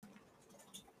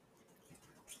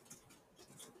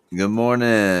Good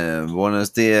morning. Buenos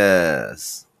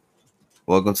dias.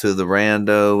 Welcome to the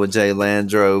Rando with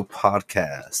Landro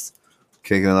podcast.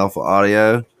 Kicking it off with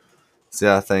audio. See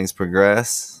how things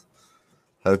progress.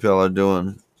 Hope y'all are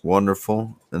doing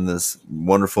wonderful in this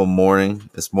wonderful morning.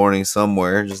 It's morning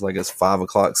somewhere, just like it's 5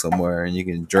 o'clock somewhere, and you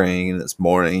can drink, and it's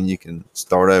morning. You can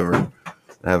start over and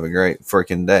have a great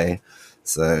freaking day.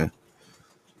 So,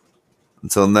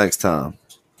 until next time,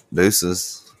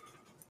 deuces.